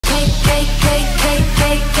Ooh,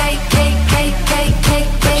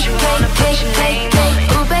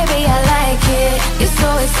 baby, I like it. You're so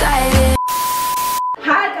excited.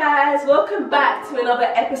 Hi guys, welcome back to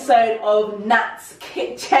another episode of Nat's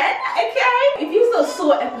Kitchen, okay? If you still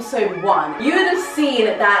saw episode 1, you would have seen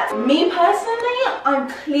that me personally, I'm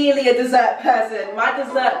clearly a dessert person. My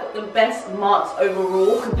dessert got the best marks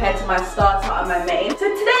overall compared to my starter and my main. So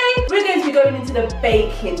today, we're going to be going into the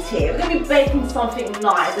baking tip. We're going to be baking something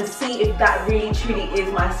nice and see if that really truly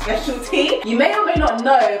is my specialty. You may or may not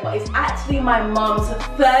know, but it's actually my mum's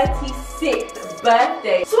 36th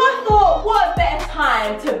birthday. So I thought, what a better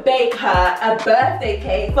time to bake her a birthday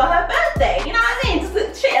cake for her birthday, you know what I mean? Just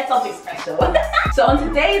to treat her something special. So on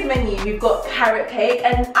today's menu, we've got carrot cake,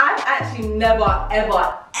 and I've actually never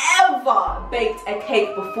ever baked a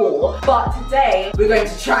cake before, but today we're going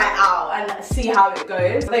to try it out and see how it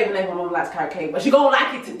goes. I don't even know if my mum likes carrot cake, but she's gonna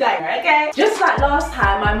like it today, okay? Just like last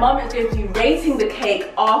time, my mum is going to be rating the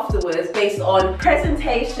cake afterwards based on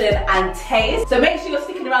presentation and taste. So make sure you're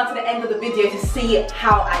sticking around to the end of the video to see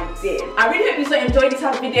how I did. I really hope you so enjoyed these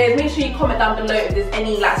type of videos. Make sure you comment down below if there's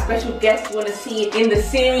any like special guests you want to see in the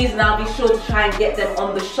series, and I'll be sure to try and get them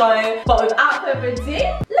on the show. But without further ado,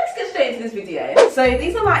 let's get straight into this video. So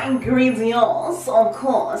these are my ingredients, of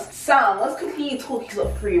course. So let's quickly talk you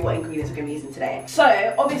through what ingredients we're going to be using today.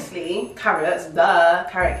 So obviously carrots, the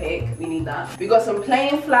carrot cake, we need that. We got some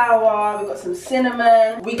plain flour, we got some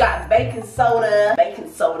cinnamon, we got baking soda,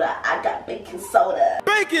 I got baking soda.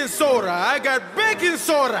 Baking soda, I got baking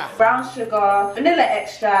soda. Brown sugar, vanilla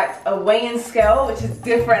extract, a weighing scale, which is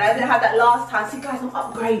different. I didn't have that last time. See guys, I'm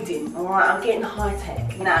upgrading, alright? I'm getting high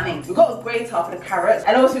tech, you know what I mean? We've got a grater for the carrots,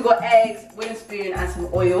 and also we've got eggs, wooden spoon, and some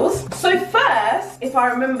oils. So first, if I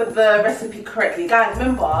remember the recipe correctly, guys,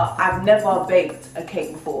 remember, I've never baked a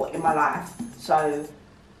cake before in my life. So,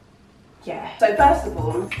 yeah. So first of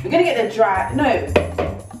all, we're gonna get the dry, no.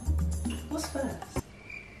 What's first?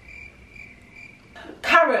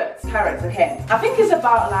 Carrots, okay. I think it's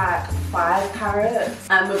about like 5 carrots.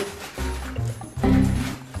 And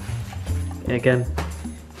again.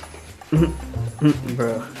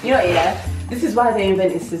 Bro. You know, yeah, this is why they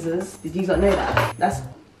invented scissors. Did you not know that? That's...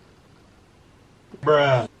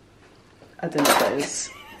 Bruh. I don't know those.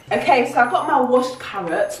 Okay, so I've got my washed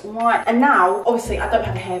carrots, right, and now, obviously, I don't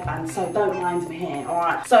have a hairband, so don't mind my hair,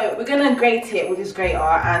 alright? So, we're gonna grate it with this grater,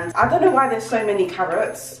 and I don't know why there's so many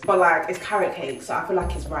carrots, but like, it's carrot cake, so I feel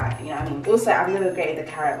like it's right, you know what I mean? Also, I've never grated a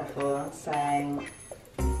carrot before, so...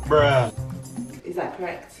 Bruh. Is that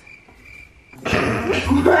correct?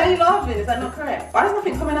 Why are you laughing? Is that not correct? Why is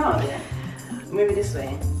nothing coming out of it? Maybe this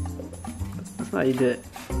way. That's how you do it.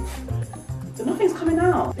 But nothing's coming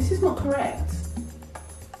out. This is not correct.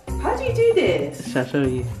 How do you do this? Shall I show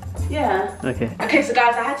you? Yeah. Okay. Okay, so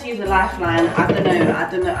guys, I had to use a lifeline. I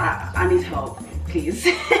don't know, I need help, please.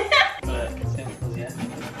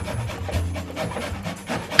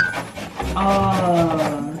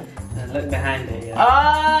 Oh. Look behind it, yeah.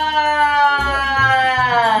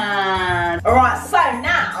 Alright, so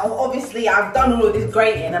now, obviously, I've done all of this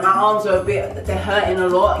grating and my arms are they're hurting a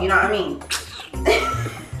lot, you know what I mean?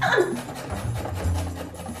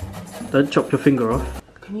 Don't chop your finger off.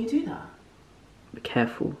 Can you do that? Be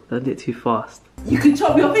careful, don't do it too fast. You can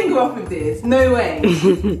chop your finger off with this? No way.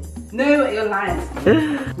 No way, you're lying.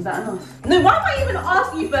 Is that enough? No, why am I even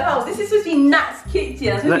asking you for help? This is supposed to be Nat's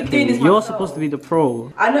kitchen. I'm supposed to be doing this You're myself. supposed to be the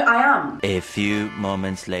pro. I know, I am. A few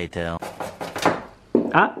moments later.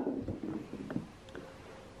 Ah?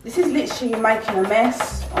 This is literally making a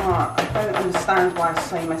mess. Oh, I don't understand why it's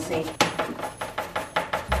so messy.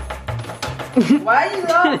 Why are you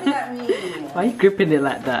laughing at me? Why are you gripping it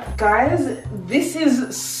like that? Guys, this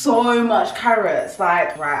is so much carrots.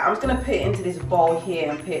 Like, right, I'm just gonna put it into this bowl here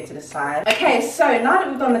and put it to the side. Okay, so now that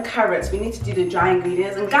we've done the carrots, we need to do the dry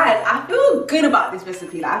ingredients. And guys, I feel good about this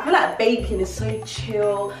recipe. Like, I feel like baking is so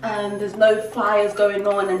chill and there's no fires going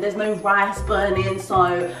on and there's no rice burning. So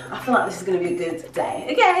I feel like this is gonna be a good day.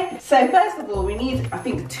 Okay, so first of all, we need, I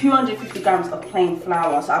think, 250 grams of plain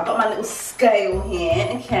flour. So I've got my little scale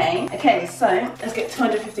here, okay, so let's get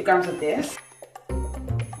 250 grams of this.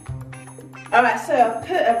 Alright, so I've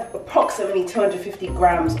put approximately 250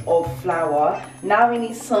 grams of flour. Now we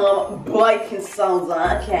need some baking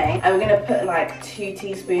soda, okay? And we're gonna put like 2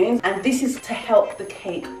 teaspoons. And this is to help the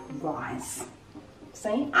cake rise.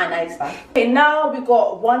 See? I know stuff. Okay, now we've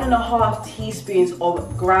got 1.5 teaspoons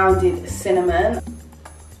of grounded cinnamon.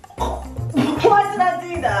 Why did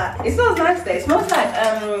I do that? It smells nice though. It smells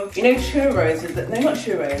like, you know, churros. No, not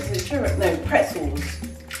churros. It's churros. No, pretzels.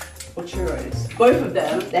 Or churros. Both of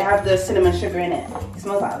them, they have the cinnamon sugar in it. It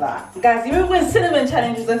smells like that. Guys, you remember when cinnamon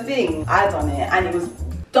challenge was a thing? I done it and it was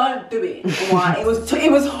don't do it. Right? It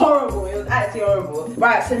was horrible. It was actually horrible.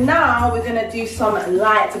 Right, so now we're gonna do some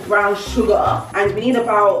light brown sugar, and we need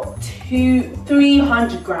about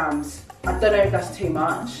 300 grams. I don't know if that's too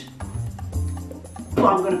much, but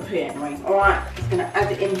I'm gonna put it anyway. Alright, I'm gonna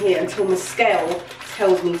add it in here until my scale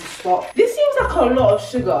tells me to stop. This seems like a lot of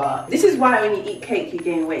sugar. This is why when you eat cake you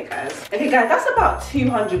gain weight, guys. Okay guys, that's about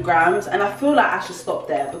 200 grams, and I feel like I should stop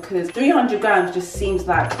there because 300 grams just seems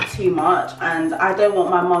like too much, and I don't want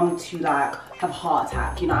my mum to like have a heart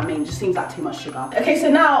attack, you know what I mean? Just seems like too much sugar. Okay, so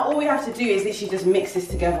now all we have to do is literally just mix this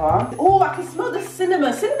together. Oh, I can smell the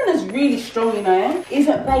cinnamon. Cinnamon is really strong, you know?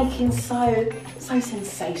 Isn't baking so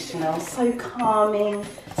sensational, so calming,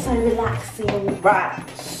 so relaxing? Right,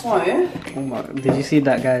 so. Oh my, did you see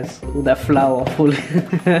that, guys? All that flour falling.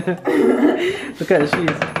 Look at the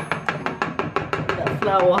cheese.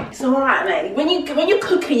 Flour. It's alright, mate. When you're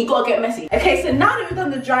cooking, you gotta get messy. Okay, so now that we've done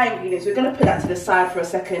the dry ingredients, we're gonna put that to the side for a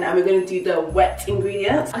second, and we're gonna do the wet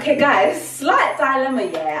ingredients. Okay, guys, slight dilemma,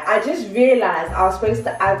 yeah. I just realized I was supposed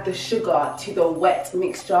to add the sugar to the wet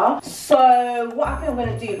mixture. So what I think I'm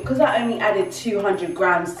gonna do, because I only added 200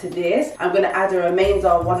 grams to this, I'm gonna add a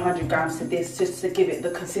remainder 100 grams to this just to give it the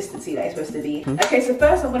consistency that it's supposed to be. Okay, so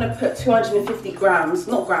first I'm gonna put 250 grams,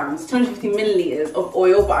 not grams, 250 milliliters of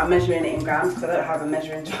oil, but I'm measuring it in grams because I don't have a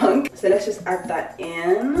measuring jug. So let's just add that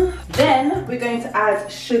in. Then we're going to add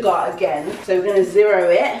sugar again. So we're going to zero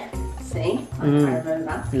it. See? I remember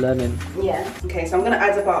that. Learning. Yeah. Okay, so I'm going to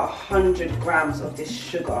add about 100 grams of this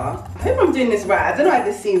sugar. I hope I'm doing this right. I don't know why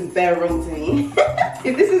this seems bare wrong to me.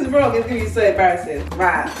 If this is wrong, it's going to be so embarrassing.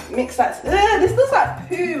 Right, mix that. This looks like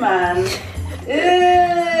poo, man.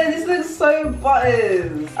 This looks so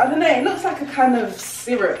butters. I don't know, it looks like a kind of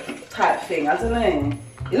syrup type thing. I don't know.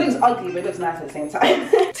 It looks ugly, but it looks nice at the same time.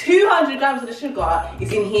 200 grams of the sugar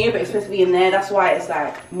is in here, but it's supposed to be in there. That's why it's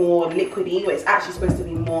like more liquidy, but it's actually supposed to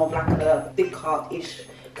be more of like a thicker-ish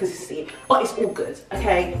consistency. But it's all good,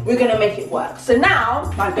 okay? We're gonna make it work. So now,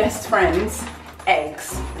 my best friends,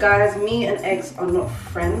 eggs. Guys, me and eggs are not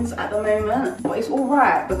friends at the moment, but it's all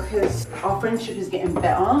right because our friendship is getting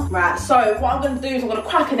better. Right, so what I'm gonna do is I'm gonna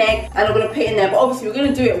crack an egg and I'm gonna put it in there, but obviously we're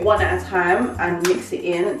gonna do it one at a time and mix it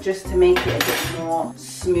in just to make it a bit more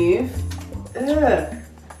smooth. Ugh.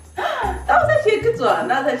 That was actually a good one.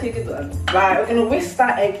 That was actually a good one. Right, we're gonna whisk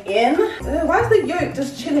that egg in. Why is the yolk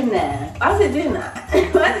just chilling there? Why is it doing that?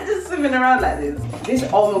 Why is it just swimming around like this? This,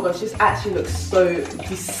 oh my gosh, this actually looks so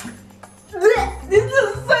disgusting. This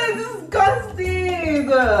looks so disgusting.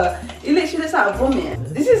 It literally looks like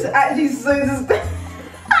vomit. This is actually so disgusting.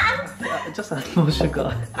 Just add more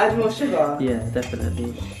sugar. Add more sugar? Yeah,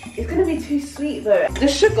 definitely. It's gonna be too sweet though. The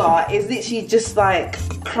sugar is literally just like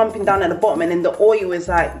clumping down at the bottom, and then the oil is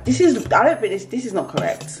like, this is, I don't think this is not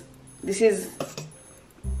correct. This is,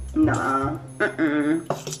 nah.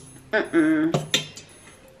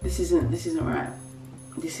 This isn't right.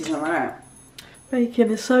 This isn't right.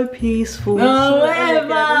 Bacon is so peaceful. No, so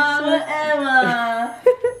whatever.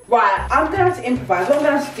 Right, I'm gonna have to improvise. What I'm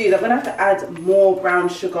gonna have to do is I'm gonna have to add more brown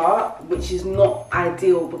sugar, which is not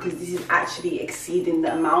ideal because this is actually exceeding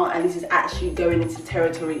the amount, and this is actually going into the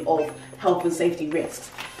territory of health and safety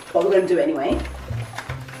risks. But we're gonna do it anyway.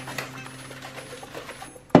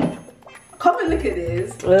 Come and look at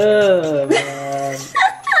this. Oh man.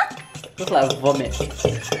 Looks like vomit.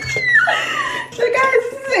 So guys,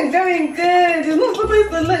 this isn't going good. It's not supposed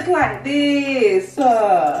to look like this.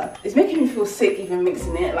 It's making me feel sick even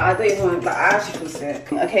mixing it. Like I don't even want, like I actually feel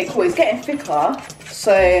sick. Okay, cool. It's getting thicker.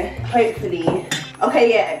 So hopefully, okay,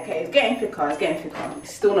 yeah, okay. It's getting thicker. It's getting thicker.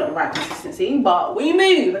 It's still not the right consistency, but we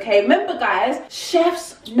move. Okay, remember, guys,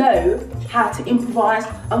 chefs know how to improvise.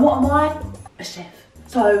 And what am I? A chef.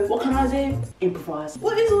 So what can I do? Improvise.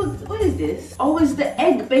 What is this? Oh, it's the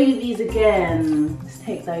egg babies again. Let's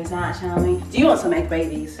take those out, shall we? Do you want some egg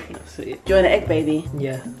babies? That's it. Do you want an egg baby?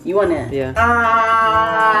 Yeah. You want it? Yeah.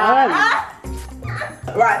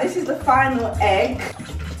 Right, this is the final egg.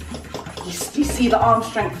 You see the arm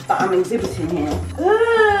strength that I'm exhibiting here.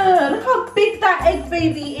 Look how big that egg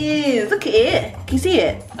baby is. Look at it. Can you see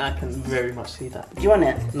it? I can very much see that. Do you want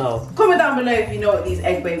it? No. Comment down below if you know what these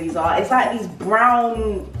egg babies are. It's like these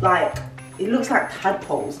brown, like, it looks like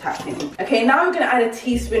tadpoles type thing. Okay, now we're gonna add a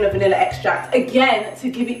teaspoon of vanilla extract again to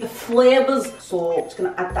give it the flavors. So I'm just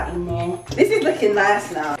gonna add that in there. This is looking nice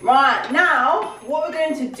now. Right, now what we're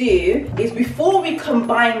going to do is before we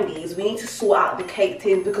combine these, we need to sort out the cake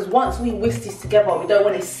tins because once we whisk this together, we don't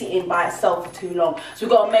want it sitting by itself for too long. So we've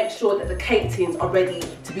got to make sure that the cake tins are ready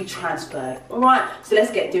to be transferred. All right, so let's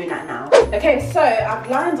get doing that now. Okay, so I've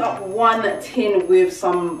lined up one tin with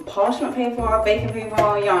some parchment paper, baking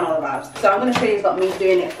paper, yarn, all the vibes. So I'm going to show you me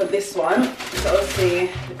doing it for this one. So obviously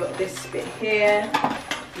we've got this bit here.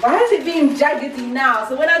 Why is it being jaggedy now?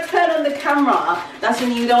 So when I turn on the camera, that's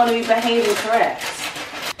when you don't want to be behaving correct.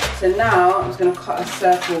 So now I'm just going to cut a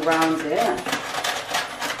circle around it.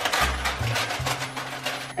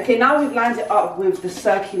 Okay, now we've lined it up with the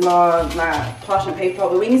circular like parchment paper,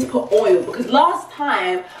 but we need to put oil because last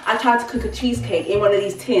time I tried to cook a cheesecake in one of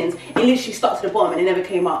these tins, it literally stuck to the bottom and it never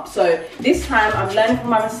came up. So this time I'm learning from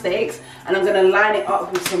my mistakes and I'm gonna line it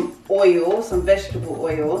up with some oil, some vegetable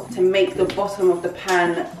oil, to make the bottom of the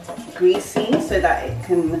pan greasy so that it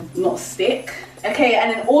can not stick. Okay, and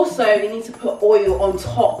then also you need to put oil on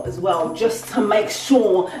top as well, just to make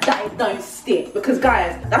sure that it don't stick. Because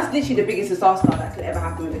guys, that's literally the biggest disaster that could ever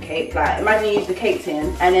happen with a cake. Like, imagine you use the cake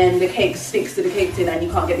tin and then the cake sticks to the cake tin and you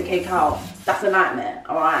can't get the cake out. That's a nightmare,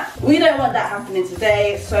 alright? We don't want that happening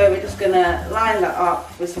today, so we're just gonna line that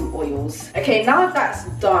up with some oils. Okay, now that's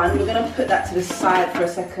done, we're gonna put that to the side for a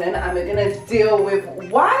second and we're gonna deal with,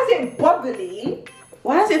 why is it bubbly?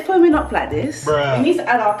 Why is it foaming up like this? Bruh. We need to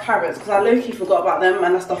add our carrots because I low-key forgot about them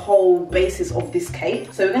and that's the whole basis of this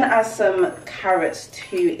cake. So we're gonna add some carrots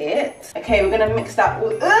to it. Okay, we're gonna mix that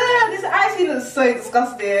with, this actually looks so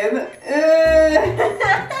disgusting.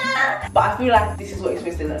 But I feel like this is what it's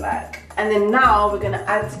supposed to look like. And then now we're gonna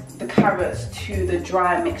add the carrots to the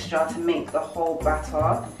dry mixture to make the whole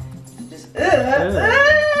batter. Just,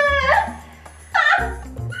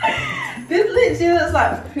 this literally looks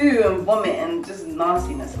like poo and vomit and just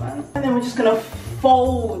nastiness, man. And then we're just gonna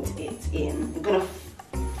fold it in. We're gonna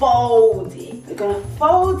fold it. We're gonna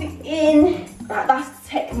fold it in. Like, that's the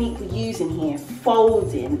technique we're using here,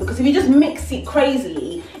 folding. Because if you just mix it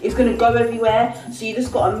crazily, it's gonna go everywhere. So you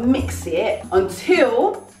just gotta mix it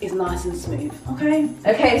until it's nice and smooth, okay?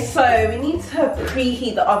 Okay, so we need to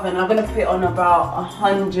preheat the oven. I'm gonna put it on about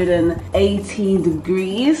 180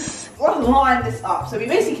 degrees. Let's line this up. So we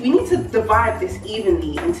need to divide this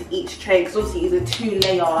evenly into each tray because obviously it's a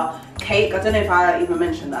 2-layer cake. I don't know if I even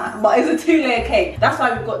mentioned that, but it's a 2-layer cake. That's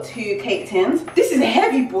why we've got 2 cake tins. This is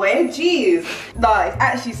heavy, boy, jeez. No, it's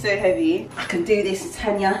actually so heavy. I can do this,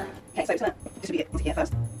 Tanya. Okay, so this will be it into here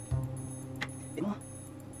first. A bit more.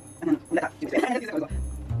 And then we'll let that do it.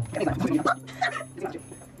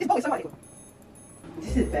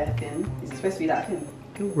 This is bare thin. Is it supposed to be that thin?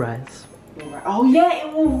 It'll rise. Oh yeah,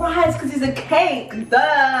 it will rise because it's a cake.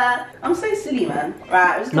 Duh. I'm so silly, man.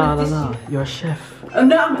 Right, I'm just gonna No. You're a chef. Oh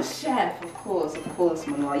no, I'm a chef. Of course,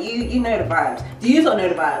 Manoa. You know the vibes. Do you not know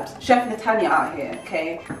the vibes? Chef Natania out here,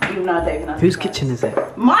 okay? Even though I don't even know. Whose kitchen is it?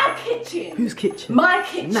 My kitchen. Whose kitchen? My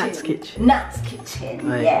kitchen. Nat's kitchen. Nat's kitchen.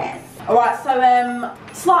 Right. Yes. All right. So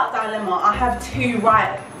slight dilemma. I have 2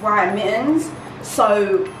 right mittens,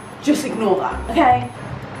 so just ignore that, okay?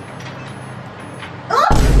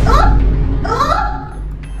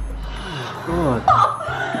 God.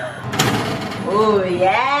 Oh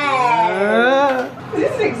yeah!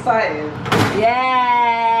 This is exciting.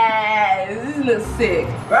 Yeah! This looks sick.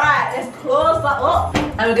 Right, let's close that up.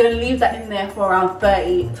 And we're gonna leave that in there for around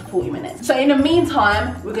 30 to 40 minutes. So in the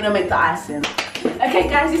meantime, we're gonna make the icing. Okay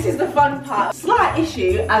guys, this is the fun part. Slight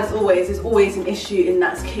issue, as always, there's always an issue in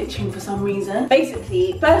Nat's kitchen for some reason.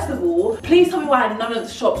 Basically, first of all, please tell me why none of the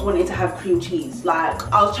shops wanted to have cream cheese. Like,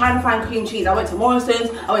 I was trying to find cream cheese. I went to Morrison's,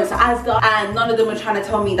 I went to Asda, and none of them were trying to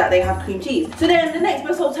tell me that they have cream cheese. So then the next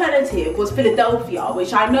best alternative was Philadelphia,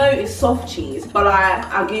 which I know is soft cheese, but I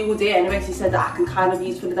googled it and it basically said that I can kind of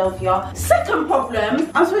use Philadelphia. Second problem,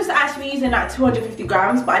 I'm supposed to actually be using like 250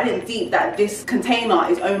 grams, but I didn't deep that this container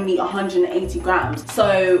is only 180 grams.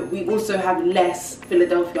 So we also have less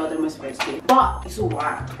Philadelphia than we're supposed to. But it's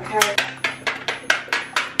alright, okay?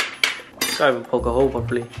 Can't even poke a hole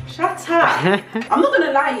properly. Shut up. I'm not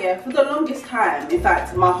gonna lie here, for the longest time, in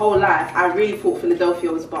fact my whole life, I really thought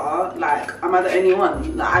Philadelphia was butter. Like, am I the only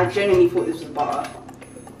one? Like, I genuinely thought this was butter.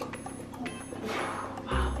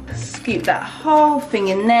 Scoop that whole thing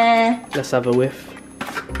in there. Let's have a whiff.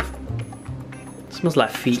 It smells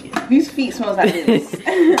like feet. Whose feet smells like this?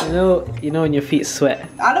 you know when your feet sweat.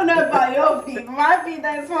 I don't know about your feet, but my feet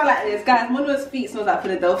don't smell like this. Guys, Mono's feet smells like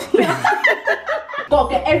Philadelphia. Gotta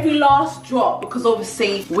get every last drop because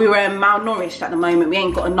obviously we're malnourished at the moment. We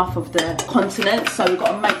ain't got enough of the continent, so we've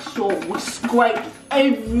got to make sure we scrape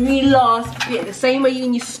every last bit. The same way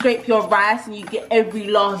when you scrape your rice and you get every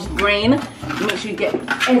last grain, you make sure you get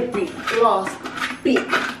every last bit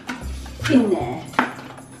in there.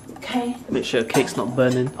 Okay. Make sure the cake's not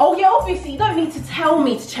burning. Oh yeah, obviously you don't need to tell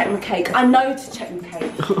me to check my cake. I know to check my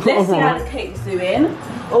cake. Let's see how the cake's doing.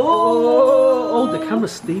 Oh, the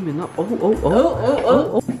camera's steaming up.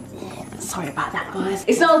 Oh. Sorry about that, guys.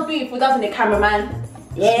 It smells beautiful, doesn't it, cameraman?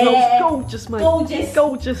 Yeah. Smells gorgeous, mate. Gorgeous.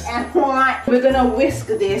 Gorgeous. Alright, we're gonna whisk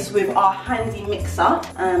this with our handy mixer.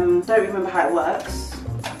 Don't remember how it works.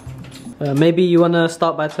 Maybe you wanna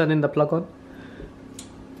start by turning the plug on?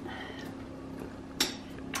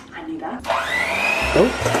 I knew that. Oh.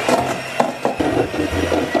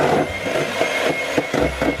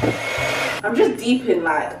 I'm just deep in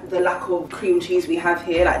like the lack of cream cheese we have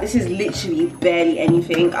here. Like this is literally barely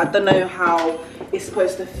anything. I don't know how it's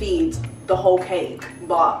supposed to feed the whole cake,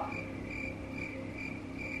 but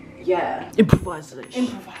yeah. Improvisation.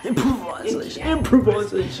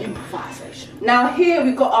 Improvisation. Now here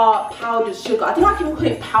we've got our powdered sugar. I don't know I can call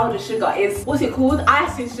it powdered sugar. It's, what's it called?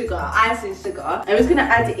 Icing sugar. Icing sugar. And we're just gonna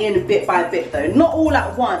add it in bit by bit though. Not all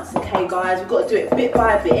at once, okay guys? We've got to do it bit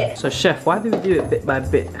by bit. So chef, why do we do it bit by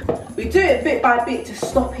bit? We do it bit by bit to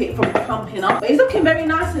stop it from clumping up. But it's looking very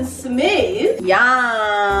nice and smooth.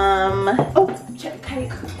 Yum. Oh, check the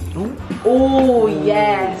cake. Oh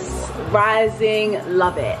yes. Rising,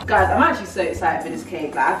 love it. Guys, I'm actually so excited for this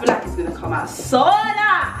cake. Like, I feel like it's gonna come out so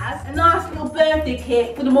nice. A nice little birthday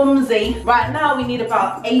cake for the mumsy. Right now we need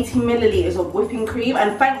about 80 milliliters of whipping cream,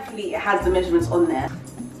 and thankfully it has the measurements on there.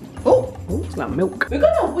 Oh, it's like milk. we're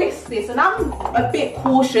gonna whisk this, and I'm a bit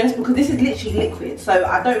cautious because this is literally liquid, so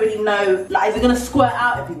I don't really know, like, is it gonna squirt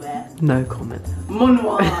out everywhere? No comment.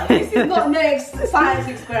 Monwa, this is not no science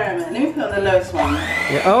experiment. Let me put on the lowest one.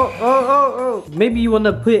 Yeah. Oh. Maybe you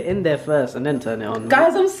wanna put it in there first and then turn it on.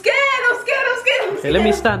 Guys, I'm scared. Okay, let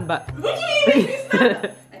me stand back. What do you mean make me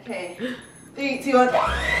stand? Okay, 3, 2, 1.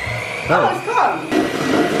 Oh, it's gone.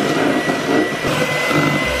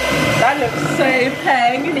 That looks so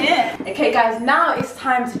peng, isn't it? Okay guys, now it's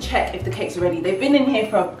time to check if the cakes are ready. They've been in here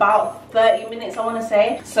for about 30 minutes, I want to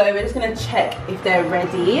say. So we're just going to check if they're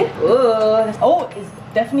ready. Oh, it's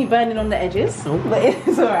definitely burning on the edges. But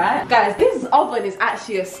it's alright. Guys, this oven is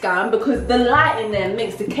actually a scam because the light in there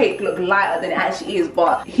makes the cake look lighter than it actually is.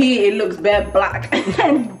 But here it looks bare black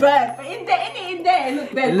and burnt. But in there it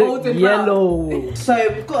looks bare golden yellow. brown. So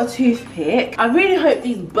we've got a toothpick. I really hope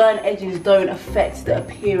these burnt edges don't affect the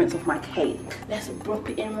appearance of my cake. Let's drop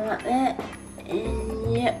it in like that.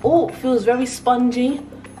 And yeah. Oh, it feels very spongy.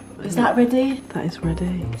 Is that ready? That is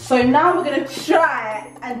ready. So now we're gonna try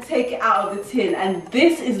and take it out of the tin, and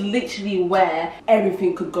this is literally where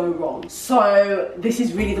everything could go wrong. So this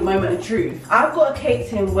is really the moment of truth. I've got a cake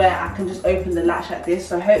tin where I can just open the latch like this,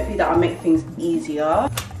 so hopefully that'll make things easier.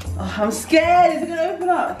 Oh, I'm scared. Is it gonna open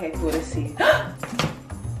up? Okay, cool, let's see.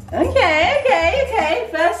 Okay.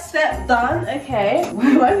 First step done. Okay.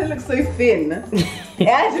 Why does it look so thin? It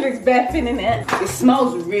actually looks bare thin, innit? It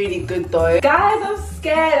smells really good though. Guys, I'm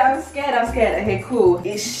scared. Okay, cool.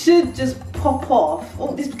 It should just pop off.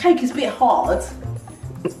 Oh, this cake is a bit hard.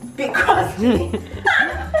 Bit crusty.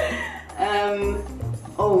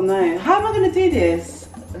 Oh no. How am I gonna do this?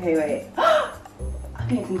 Okay, wait.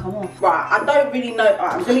 I think it can come off. Right, I don't really know.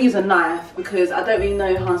 Alright, I'm gonna use a knife because I don't really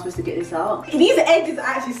know how I'm supposed to get this out. These edges are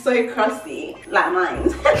actually so crusty, like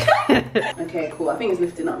mine. Okay, cool. I think it's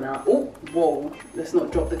lifting up now. Oh, whoa. Let's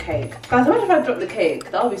not drop the cake. Guys, imagine if I drop the cake.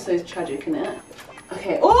 That would be so tragic, innit?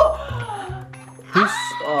 Okay. Oh!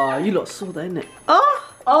 Oh, you lot saw that, innit?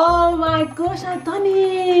 Oh my gosh, I've done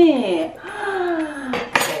it.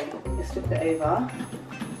 Okay, let's flip it over.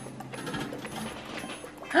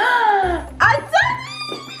 I done it!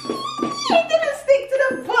 It didn't stick to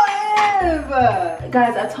the bottom!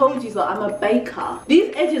 Guys, I told you so, I'm a baker.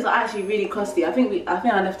 These edges are actually really crusty. I think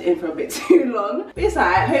I left it in for a bit too long. But it's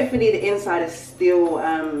alright, hopefully the inside is still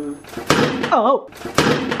Oh!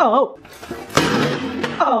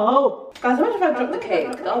 Guys, imagine if I drop the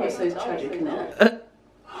cake. That would be so tragic, innit?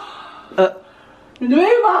 The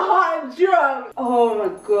way my heart dropped. Oh my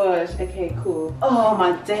gosh. Okay, cool. Oh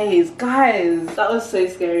my days. Guys, that was so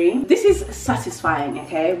scary. This is satisfying,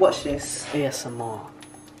 okay? Watch this. ASMR.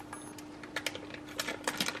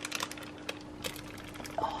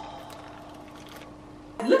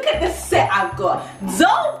 Look at the set I've got.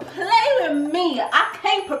 Don't play with me. I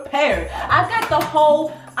came prepared. I got the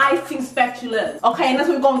whole icing spatula. Okay, and that's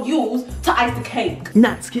what we're gonna use to ice the cake.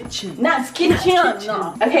 Nat's kitchen. Nat's kitchen.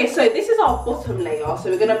 No. Okay, so this is our bottom layer. So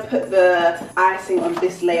we're gonna put the icing on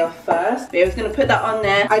this layer first. We're just gonna put that on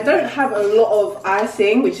there. I don't have a lot of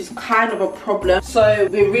icing, which is kind of a problem. So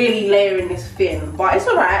we're really layering this thin, but it's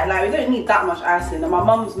alright. Like, we don't need that much icing. And my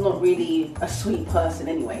mum's not really a sweet person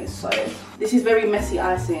anyway, so this is very messy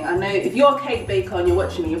icing. I know if you're a cake baker and you're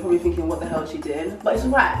watching me, you're probably thinking, what the hell is she doing? But it's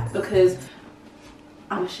alright because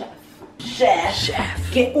I'm a chef.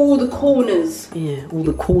 Chef. Get all the corners. Yeah, all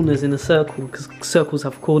the corners in a circle, because circles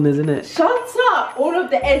have corners in it. Shut up! All of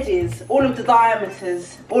the edges, all of the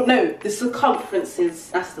diameters, or no, the circumferences,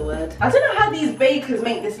 that's the word. I don't know how these bakers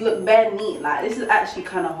make this look bare neat. Like, this is actually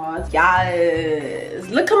kind of hard. Yes,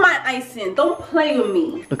 look at my icing. Don't play with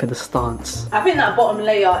me. Look at the stance. I think that bottom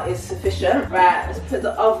layer is sufficient. Right, let's put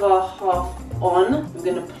the other half on. We're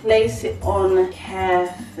gonna place it on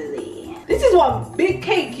carefully. This is one big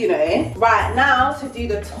cake, you know. Right, now to do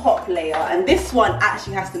the top layer. And this one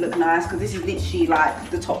actually has to look nice because this is literally like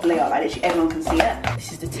the top layer. Like literally everyone can see it.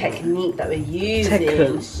 This is the technique that we're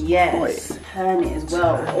using. Yes. Turn it as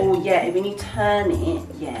well. Oh yeah, when you turn it,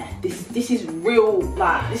 yeah. This is real,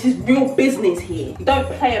 like, this is real business here. You don't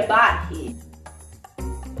play about here.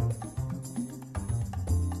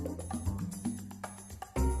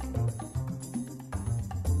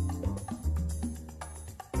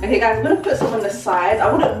 Okay guys, I'm gonna put some on the side.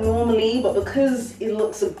 I wouldn't normally, but because it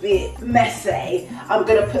looks a bit messy, I'm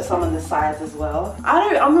gonna put some on the sides as well.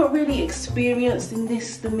 I'm not really experienced in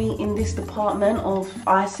this department of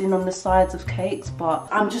icing on the sides of cakes, but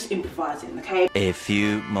I'm just improvising, okay? A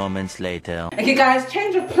few moments later. Okay guys,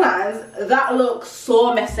 change of plans. That looks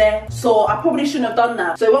so messy, so I probably shouldn't have done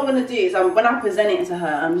that. So what I'm gonna do is, when I present it to her,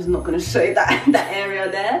 I'm just not gonna show that area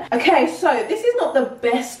there. Okay, so this is not the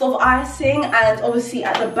best of icing, and obviously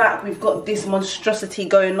at the back we've got this monstrosity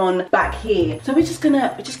going on back here, so we're just gonna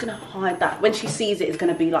hide that. When she sees it, it's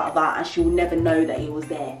gonna be like that and she'll never know that it was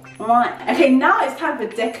there. All right, okay, now it's time for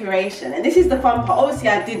decoration, and this is the fun part. Obviously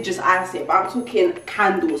I did just ice it, but I'm talking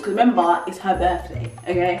candles, because remember, it's her birthday.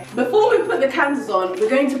 Okay, before we put the candles on, we're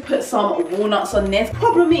going to put some walnuts on this.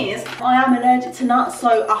 Problem is, I am allergic to nuts,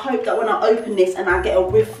 so I hope that when I open this and I get a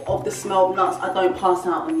whiff of the smell of nuts, I don't pass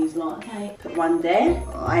out on these lot. Okay, put one there,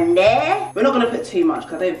 one there. We're not gonna put too much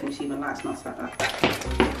because I don't think she even likes nuts like that.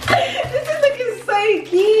 This is looking so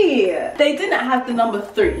cute. They didn't have the number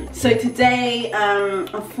 3, so today,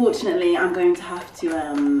 unfortunately, I'm going to have to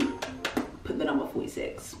put the number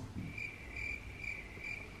 46.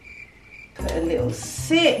 Put a little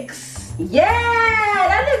 6. Yeah,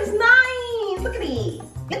 that looks nice. Look at it.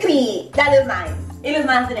 Look at it. That looks nice. It looks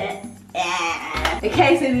nice, doesn't it? Yeah.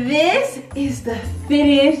 Okay, so this is the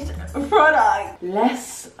finished product.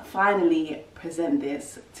 Let's finally present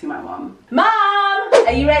this to my mum. Mum,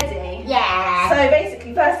 are you ready? Yeah. So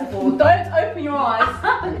basically, first of all, don't open your eyes.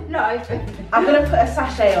 No. I'm gonna put a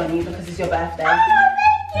sachet on you because it's your birthday. Oh,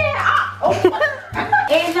 thank you. Oh.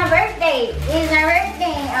 It's my birthday. It's my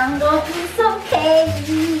birthday. I'm gonna eat some cake.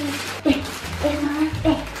 It's my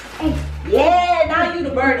birthday. Hey. Yeah, now you're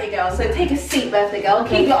the birthday girl. So take a seat, birthday girl.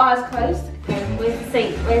 Keep your eyes closed. Where's the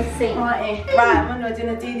seat? Where's the seat? Right, I'm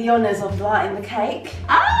gonna do the honours of lighting the cake.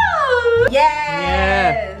 Oh!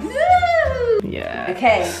 Yes! Woo! Yeah.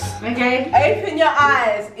 Okay. Okay. Open your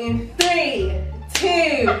eyes in 3,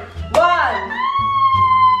 2, 1.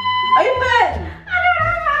 Open!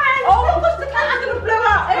 Oh my gosh, the candle's gonna blow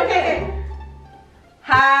out. Okay.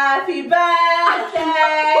 Happy birthday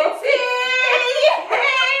to you.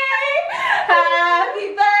 Happy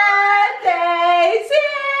birthday to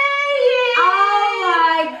you. Oh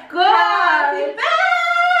my god. Happy birthday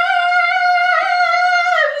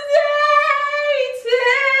to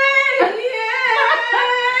you.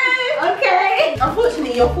 Okay.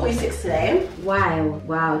 Unfortunately, you're 46 today.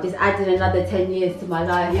 Wow, just added another 10 years to my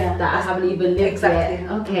life that I haven't even lived Exactly.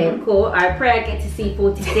 yet. Okay, cool. I pray I get to see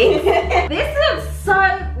 46. This looks so,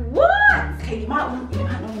 what? Okay, you might not want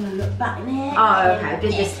to look back in here. Oh,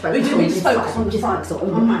 okay, just focus We just focus on the front.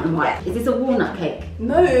 Right. Is this a walnut cake?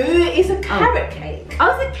 No, it's a carrot cake. Oh,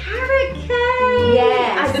 it's a carrot cake.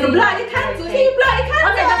 Yeah, I'm gonna blow your candles. Can you blow your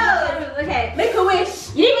candles? Okay. Make a wish.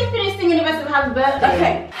 You didn't even finish singing the rest of Happy Birthday.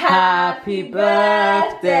 Okay. Happy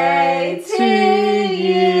birthday to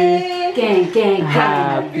you. Gang, gang, gang.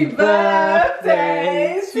 Happy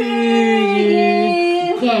birthday to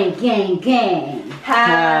you. Gang, gang, gang.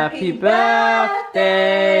 Happy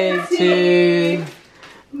birthday to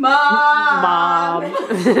Mom.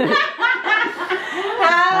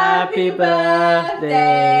 Happy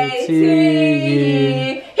birthday to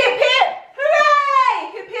you. Hip hip hooray!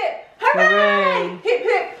 Hip hip hooray! Hooray. Hip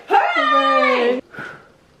hip hooray!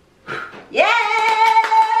 Yeah!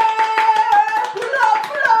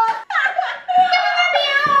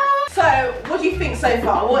 So, what do you think so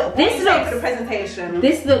far? What do you think for the presentation?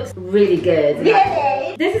 This looks really good.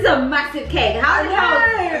 Really? This is a massive cake. How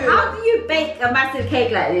do you bake a massive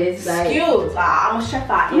cake like this? Like, Skills. I'm a chef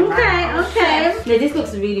out here. Okay. Yeah, this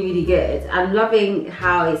looks really, really good. I'm loving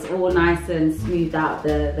how it's all nice and smoothed out,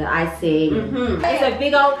 the icing. It's a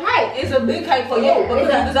big old cake. It's a big cake for you because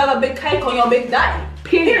you deserve a big cake on your big day.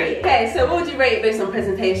 Period. Okay, so what would you rate it based on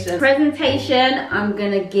presentation? Presentation, I'm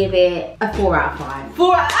gonna give it a 4 out of 5.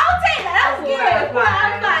 4 out. I'll take that. That's 4 out of 4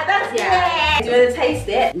 out of 5. That's good. Do you want to taste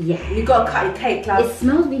it? Yeah. You gotta cut your cake, love. It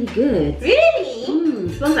smells really good. Really?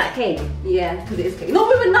 Smells like cake. Yeah, because it is cake. Not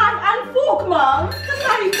with a knife and fork, mum. That's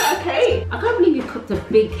how you cut a cake. I can't believe you cooked a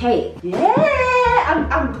big cake. Yeah,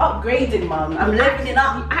 I'm upgrading, mum. I'm leveling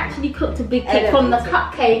up. You actually cooked a big cake from the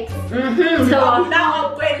cupcakes. So I'm now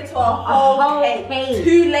upgraded to a whole cake.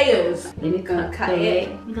 2 layers. Let me cut it.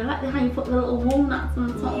 I like how you put the little walnuts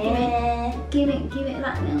on top. Yeah. Give it like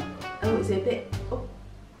that. Oh, is it a bit? Oh,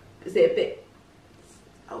 is it a bit?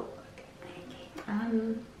 Oh, okay.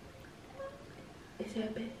 Is it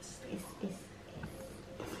a bit?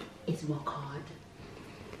 It's rock hard.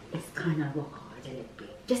 It's kind of rock hard a little bit.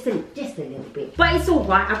 Just a little bit. But it's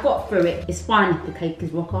alright, I got through it. It's fine if the cake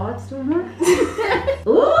is rock hard. It's alright.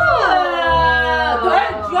 Ooh!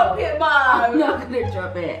 Don't drop it, mum! I'm not gonna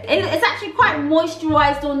drop it. It's actually quite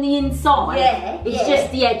moisturised on the inside. Yeah. It's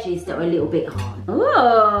just the edges that are a little bit hard.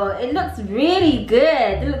 Oh, it looks really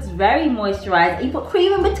good. It looks very moisturised. You put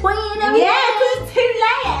cream in between and everything. Yeah, because it's 2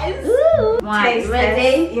 layers. Ooh. Right, Taste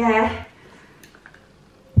ready? test. Yeah.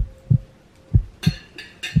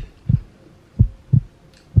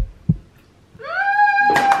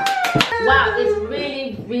 Wow, it's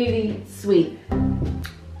really, really sweet.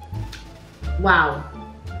 Wow.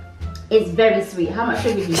 It's very sweet. How much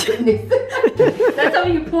sugar did you put in this? That's how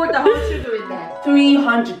you poured the whole sugar in there.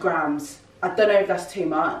 300 grams. I don't know if that's too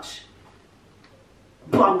much,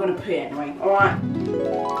 but I'm gonna put it anyway, alright?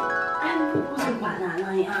 What's about that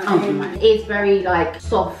like? It's very like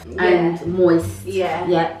soft and moist. Yeah.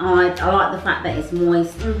 Yeah, I like the fact that it's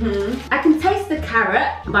moist. I can taste the carrot,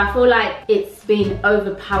 but I feel like it's been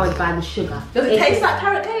overpowered by the sugar. Does it taste like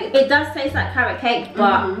carrot cake? It does taste like carrot cake,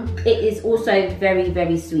 but it is also very,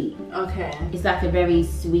 very sweet. Okay. It's like a very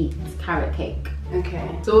sweet carrot cake. Okay.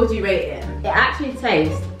 So what would you rate it? It actually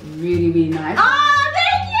tastes really, really nice. Oh,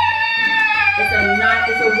 thank you!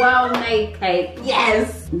 It's a well-made cake.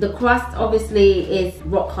 Yes. The crust obviously is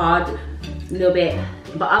rock hard, a little bit.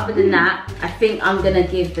 But other than that, I think I'm gonna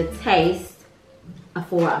give the taste a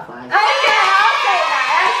 4 out of 5. Okay, I'll take that.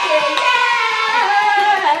 That's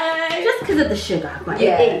it. Yay! Just because of the sugar, but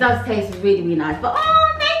Yeah. it does taste really, really nice. But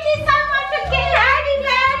oh, thank you so much for getting happy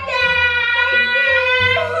birthday!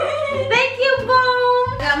 Thank you,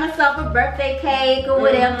 boom! I got myself a birthday cake or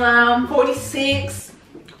whatever. 46.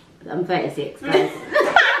 I'm 36, guys.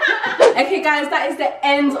 Okay guys, that is the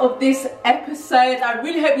end of this episode. I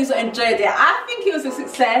really hope you enjoyed it. I think it was a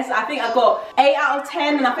success. I think I got 8 out of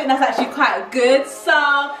 10 and I think that's actually quite good. So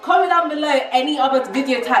comment down below any other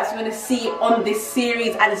video types you want to see on this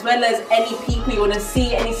series, and as well as any people you want to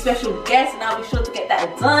see, any special guests, and I'll be sure to get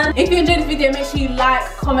that done. If you enjoyed this video, make sure you like,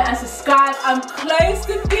 comment and subscribe. I'm close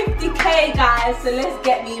to 50k guys, so let's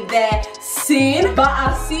get me there soon. But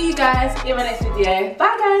I'll see you guys in my next video.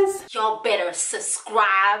 Bye guys. Y'all better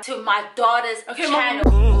subscribe to my daughter's channel.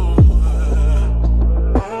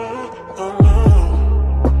 Mom.